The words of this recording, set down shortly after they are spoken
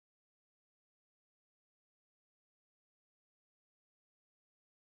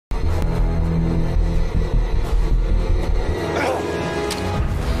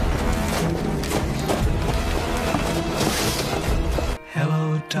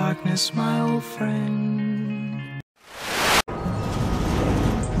darkness, my old friend.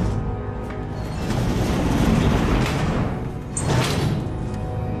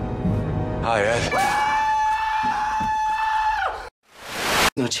 Hi, Ed.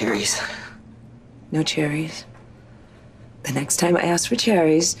 No cherries. No cherries. The next time I ask for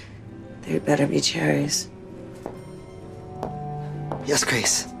cherries, there better be cherries. Yes,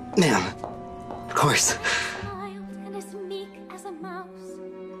 Grace. Ma'am. Of course. Child and as meek as a mouse.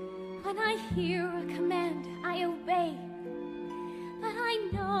 When I hear a command, I obey. But I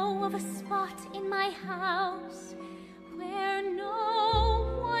know of a spot in my house where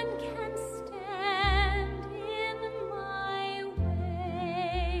no one can stand in my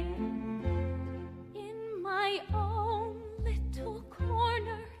way. In my own little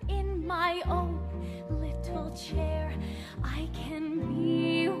corner, in my own little chair, I can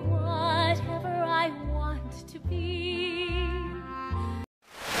be whatever I want to be.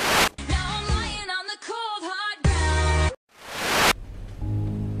 Now I'm lying on the cold, hard ground.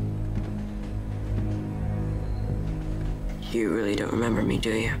 You really don't remember me,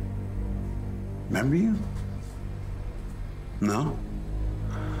 do you? Remember you? No?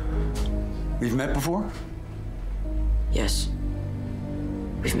 We've met before? Yes.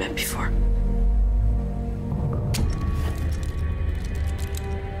 We've met before.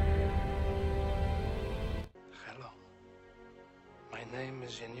 Hello. My name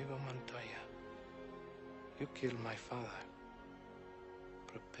is Inigo Montoya. You killed my father.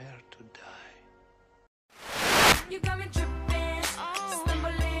 Prepare to die. You got me tripping,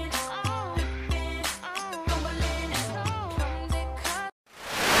 stumbling, flipping, fumbling,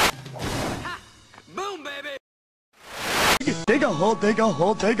 Boom, baby! Dig a hole, dig a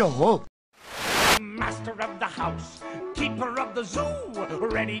hole, dig a hole. Master of the house, keeper of the zoo,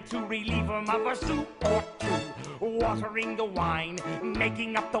 ready to relieve him of a soup or two. Watering the wine,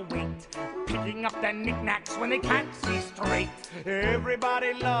 making up the weight, picking up their knickknacks when they can't see straight.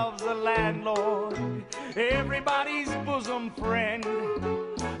 Everybody loves a landlord, everybody's bosom friend.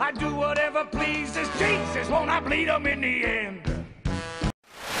 I do whatever pleases Jesus, won't I bleed them in the end?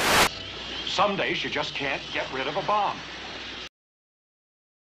 Some days you just can't get rid of a bomb.